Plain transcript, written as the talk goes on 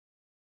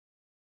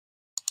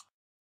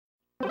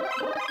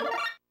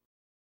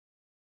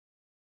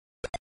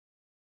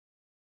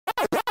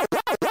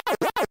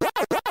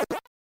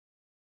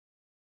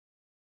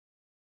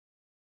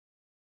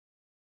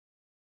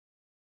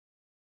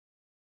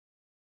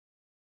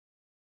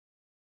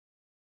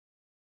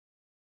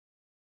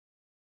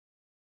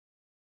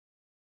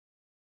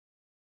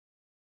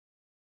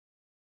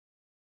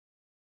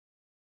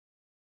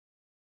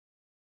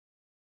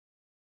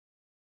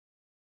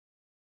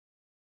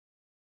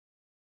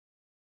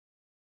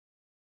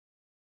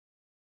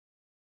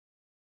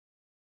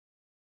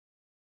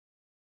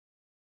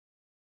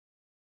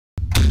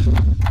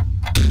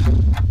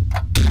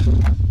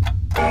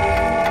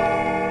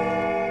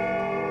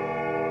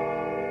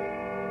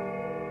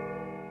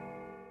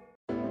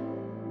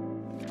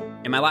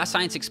In my last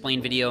Science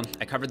Explained video,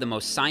 I covered the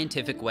most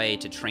scientific way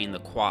to train the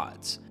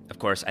quads. Of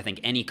course, I think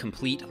any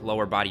complete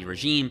lower body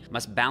regime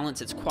must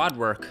balance its quad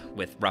work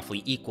with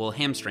roughly equal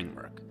hamstring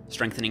work.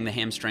 Strengthening the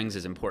hamstrings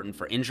is important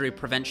for injury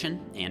prevention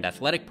and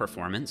athletic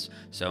performance,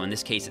 so in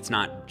this case it's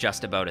not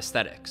just about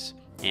aesthetics.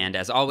 And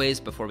as always,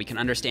 before we can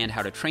understand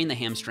how to train the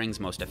hamstrings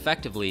most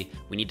effectively,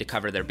 we need to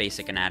cover their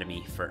basic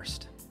anatomy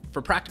first.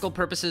 For practical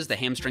purposes, the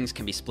hamstrings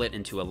can be split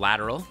into a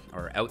lateral,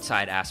 or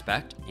outside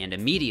aspect, and a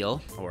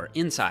medial, or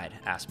inside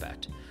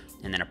aspect,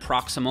 and then a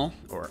proximal,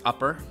 or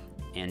upper,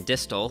 and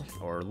distal,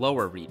 or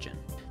lower region.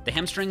 The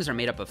hamstrings are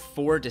made up of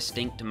 4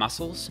 distinct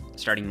muscles.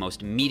 Starting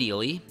most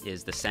medially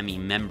is the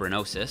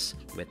semimembranosus,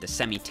 with the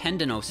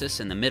semitendinosus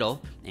in the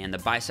middle, and the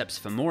biceps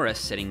femoris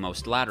sitting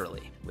most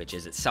laterally, which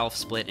is itself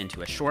split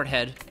into a short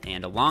head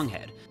and a long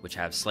head, which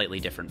have slightly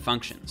different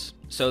functions.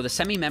 So the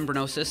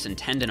semimembranosus and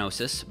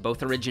tendinosus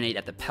both originate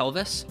at the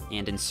pelvis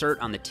and insert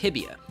on the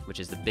tibia, which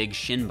is the big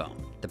shin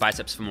bone. The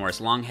biceps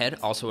femoris long head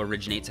also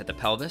originates at the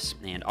pelvis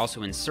and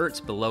also inserts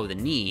below the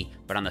knee,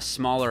 but on the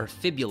smaller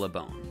fibula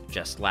bone,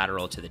 just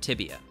lateral to the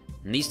tibia.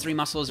 And these 3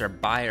 muscles are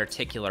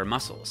biarticular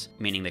muscles,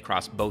 meaning they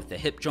cross both the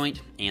hip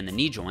joint and the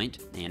knee joint,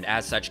 and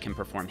as such can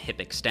perform hip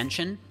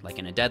extension, like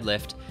in a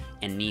deadlift,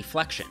 and knee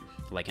flexion,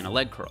 like in a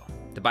leg curl.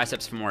 The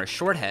biceps femoris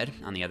short head,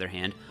 on the other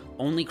hand,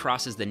 only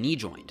crosses the knee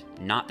joint,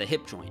 not the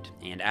hip joint,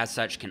 and as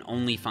such can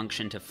only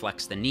function to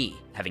flex the knee,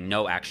 having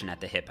no action at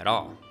the hip at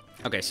all.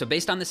 Okay, so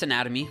based on this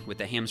anatomy, with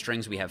the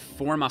hamstrings we have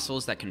 4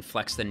 muscles that can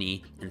flex the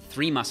knee and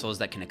 3 muscles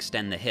that can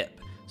extend the hip.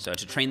 So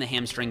to train the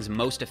hamstrings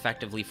most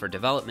effectively for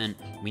development,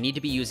 we need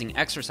to be using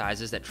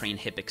exercises that train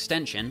hip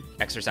extension,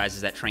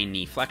 exercises that train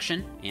knee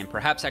flexion, and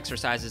perhaps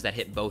exercises that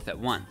hit both at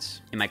once.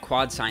 In my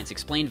Quad Science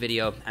Explained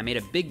video, I made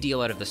a big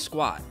deal out of the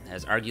squat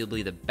as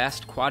arguably the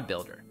best quad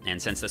builder.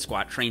 And since the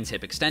squat trains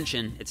hip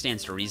extension, it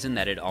stands to reason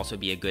that it'd also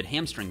be a good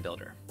hamstring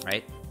builder,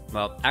 right?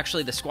 Well,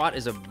 actually the squat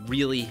is a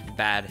really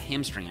bad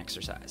hamstring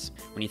exercise.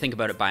 When you think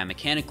about it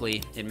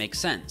biomechanically, it makes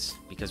sense,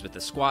 because with the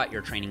squat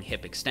you're training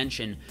hip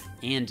extension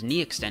and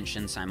knee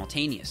extension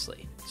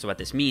simultaneously. So what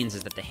this means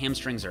is that the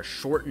hamstrings are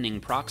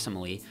shortening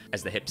proximally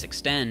as the hips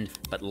extend,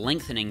 but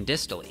lengthening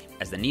distally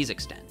as the knees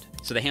extend.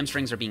 So the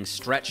hamstrings are being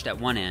stretched at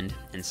one end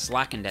and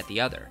slackened at the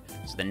other.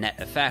 So the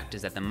net effect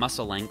is that the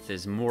muscle length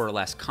is more or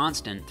less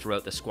constant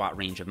throughout the squat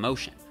range of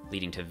motion,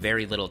 leading to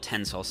very little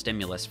tensile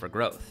stimulus for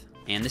growth.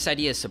 And this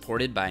idea is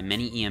supported by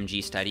many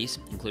EMG studies,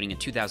 including a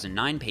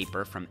 2009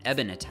 paper from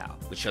Eben et al.,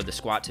 which showed the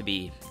squat to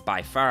be,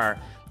 by far,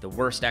 the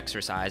worst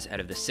exercise out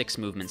of the 6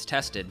 movements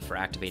tested for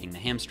activating the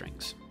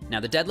hamstrings.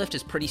 Now, the deadlift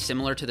is pretty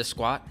similar to the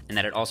squat in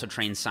that it also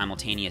trains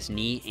simultaneous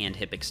knee and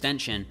hip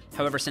extension.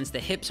 However, since the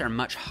hips are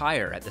much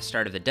higher at the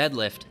start of the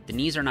deadlift, the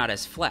knees are not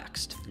as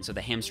flexed, and so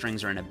the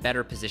hamstrings are in a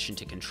better position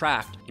to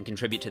contract and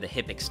contribute to the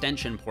hip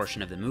extension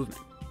portion of the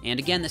movement. And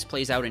again, this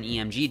plays out in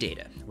EMG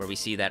data, where we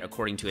see that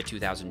according to a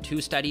 2002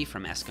 study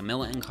from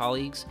Escamilla and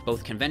colleagues,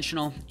 both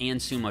conventional and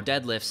sumo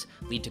deadlifts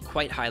lead to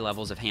quite high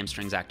levels of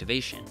hamstrings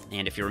activation.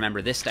 And if you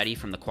remember this study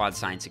from the Quad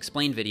Science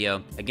Explained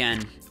video,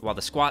 again, while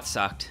the squat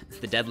sucked,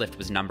 the deadlift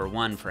was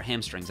 #1 for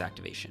hamstrings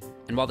activation.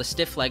 And while the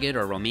stiff-legged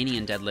or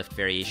Romanian deadlift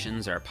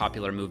variations are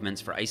popular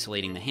movements for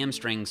isolating the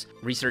hamstrings,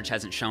 research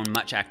hasn't shown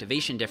much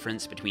activation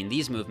difference between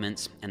these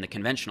movements and the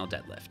conventional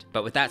deadlift.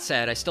 But with that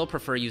said, I still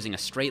prefer using a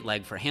straight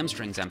leg for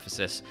hamstrings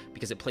emphasis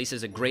because it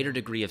places a greater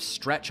degree of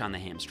stretch on the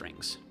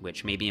hamstrings,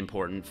 which may be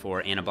important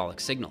for anabolic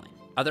signaling.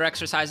 Other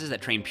exercises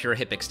that train pure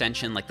hip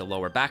extension like the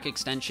lower back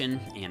extension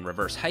and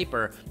reverse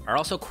hyper are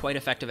also quite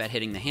effective at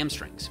hitting the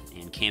hamstrings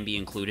and can be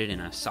included in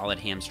a solid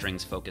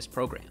hamstrings focused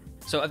program.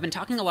 So I've been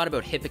talking a lot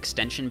about hip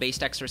extension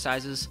based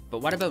exercises, but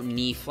what about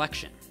knee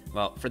flexion?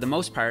 Well, for the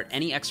most part,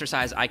 any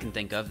exercise I can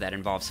think of that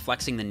involves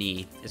flexing the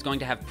knee is going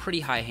to have pretty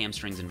high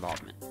hamstrings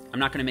involvement. I'm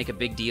not going to make a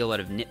big deal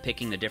out of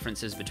nitpicking the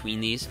differences between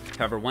these.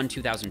 However, one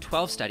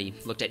 2012 study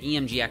looked at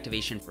EMG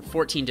activation for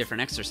 14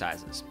 different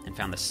exercises and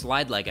found the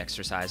slide leg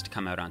exercise to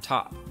come out on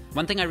top.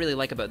 One thing I really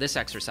like about this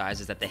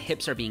exercise is that the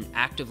hips are being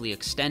actively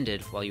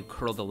extended while you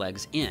curl the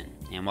legs in.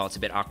 And while it's a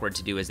bit awkward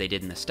to do as they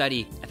did in the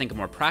study, I think a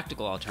more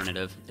practical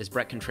alternative is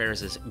Brett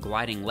Contreras'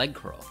 gliding leg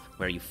curl,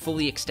 where you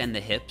fully extend the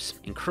hips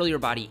and curl your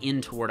body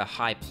in toward a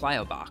high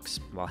plyo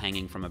box while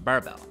hanging from a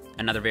barbell.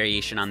 Another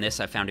variation on this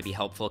I found to be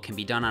helpful can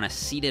be done on a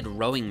seated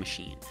rowing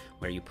machine,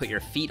 where you put your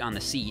feet on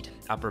the seat,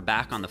 upper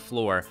back on the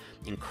floor,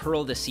 and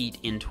curl the seat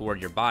in toward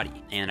your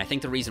body. And I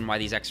think the reason why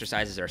these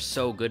exercises are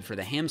so good for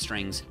the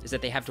hamstrings is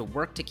that they have to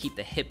work to keep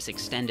the hips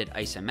extended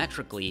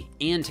isometrically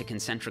and to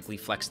concentrically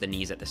flex the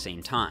knees at the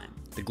same time.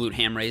 The glute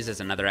ham raise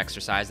is another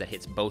exercise that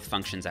hits both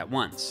functions at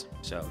once,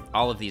 so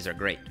all of these are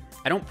great.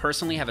 I don't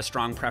personally have a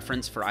strong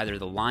preference for either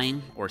the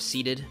lying or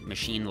seated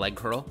machine leg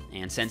curl,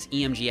 and since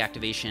EMG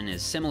activation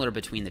is similar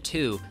between the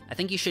two, I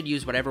think you should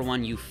use whatever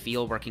one you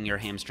feel working your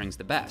hamstrings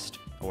the best,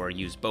 or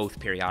use both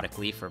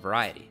periodically for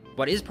variety.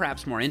 What is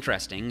perhaps more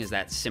interesting is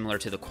that, similar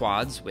to the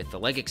quads with the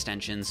leg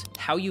extensions,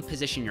 how you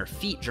position your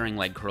feet during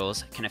leg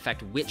curls can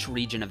affect which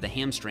region of the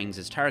hamstrings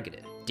is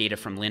targeted. Data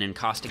from Lin and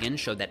Costigan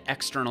showed that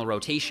external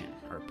rotation,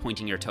 or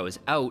pointing your toes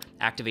out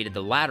activated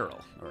the lateral,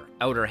 or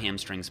outer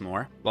hamstrings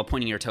more, while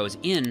pointing your toes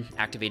in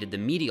activated the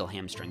medial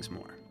hamstrings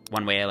more.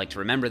 One way I like to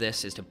remember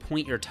this is to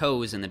point your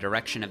toes in the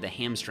direction of the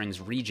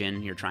hamstrings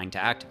region you're trying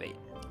to activate.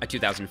 A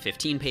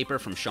 2015 paper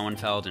from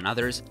Schoenfeld and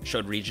others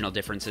showed regional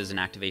differences in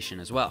activation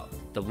as well.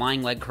 The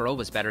lying leg curl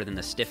was better than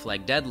the stiff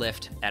leg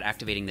deadlift at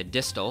activating the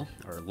distal,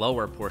 or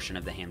lower portion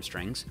of the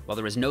hamstrings, while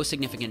there was no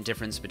significant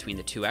difference between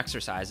the two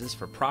exercises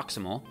for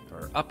proximal,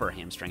 or upper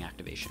hamstring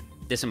activation.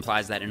 This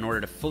implies that in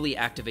order to fully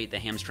activate the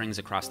hamstrings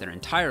across their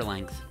entire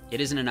length, it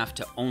isn't enough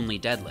to only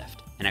deadlift.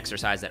 An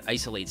exercise that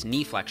isolates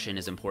knee flexion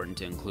is important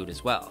to include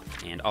as well.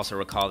 And also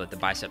recall that the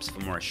biceps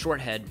femoris short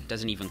head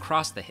doesn't even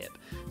cross the hip,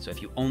 so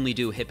if you only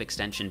do hip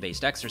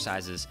extension-based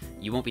exercises,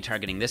 you won't be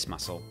targeting this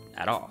muscle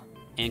at all.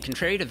 And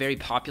contrary to very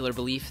popular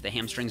belief, the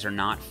hamstrings are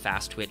not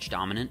fast twitch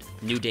dominant.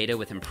 New data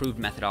with improved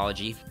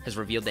methodology has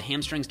revealed the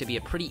hamstrings to be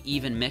a pretty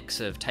even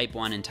mix of type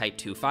 1 and type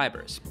 2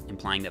 fibers,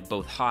 implying that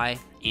both high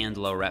and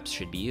low reps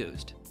should be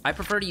used. I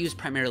prefer to use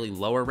primarily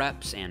lower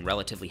reps and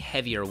relatively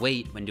heavier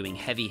weight when doing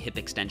heavy hip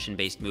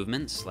extension-based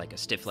movements, like a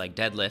stiff leg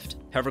deadlift.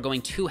 However,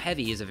 going too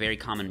heavy is a very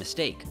common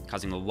mistake,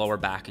 causing the lower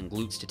back and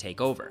glutes to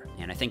take over.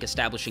 And I think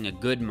establishing a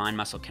good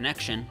mind-muscle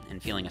connection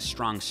and feeling a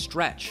strong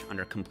stretch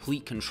under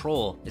complete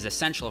control is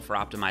essential for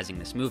optimizing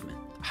this movement.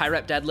 High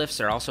rep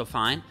deadlifts are also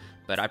fine,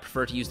 but I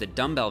prefer to use the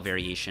dumbbell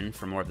variation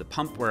for more of the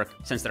pump work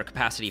since their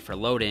capacity for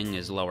loading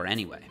is lower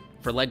anyway.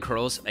 For leg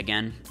curls,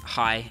 again,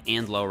 high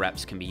and low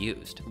reps can be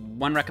used.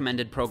 One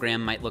recommended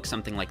program might look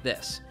something like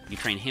this. You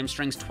train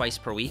hamstrings twice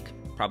per week,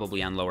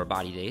 probably on lower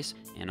body days,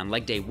 and on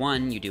leg day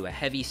 1, you do a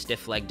heavy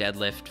stiff leg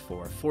deadlift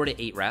for 4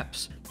 to 8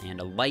 reps,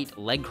 and a light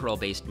leg curl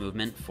based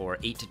movement for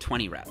 8 to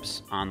 20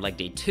 reps. On leg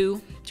day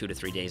 2, 2 to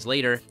 3 days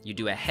later, you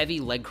do a heavy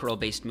leg curl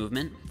based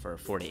movement for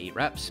 4 to 8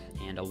 reps,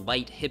 and a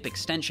light hip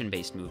extension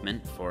based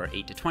movement for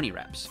 8 to 20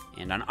 reps.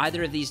 And on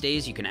either of these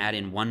days, you can add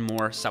in one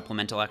more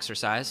supplemental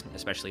exercise,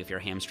 especially if your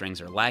hamstrings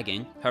are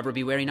lagging. However,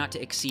 be wary not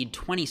to exceed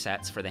 20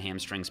 sets for the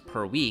hamstrings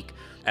per week,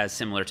 as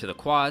similar to the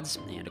quads,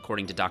 and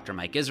according to Dr.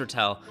 Mike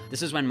Isertel,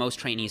 this is when most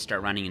trainees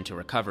start running into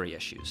recovery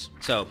issues.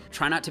 So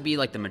try not to be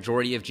like the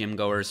majority of gym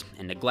goers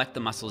and neglect the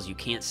muscles you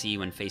can't see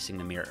when facing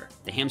the mirror.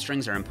 The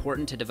hamstrings are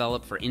important to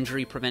develop for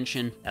injury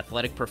prevention,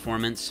 athletic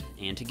performance,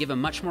 and to give a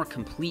much more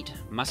complete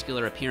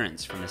muscular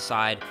appearance from the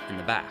side and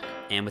the back.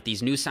 And with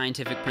these new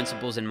scientific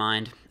principles in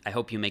mind, I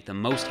hope you make the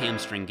most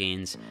hamstring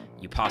gains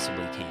you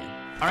possibly can.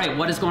 All right,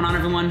 what is going on,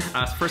 everyone?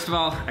 First of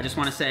all, I just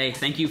want to say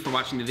thank you for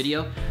watching the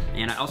video,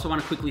 and I also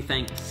want to quickly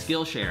thank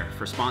Skillshare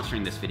for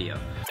sponsoring this video.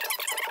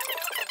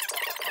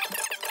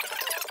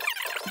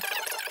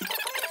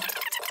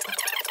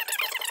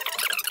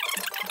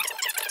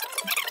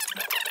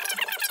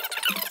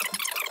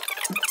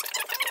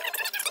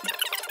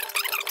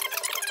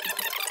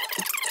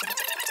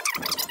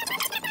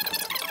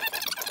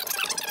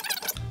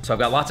 So I've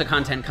got lots of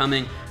content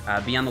coming.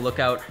 Be on the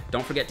lookout.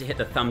 Don't forget to hit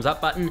the thumbs up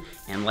button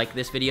and like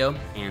this video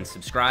and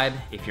subscribe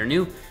if you're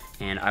new.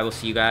 And I will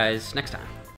see you guys next time.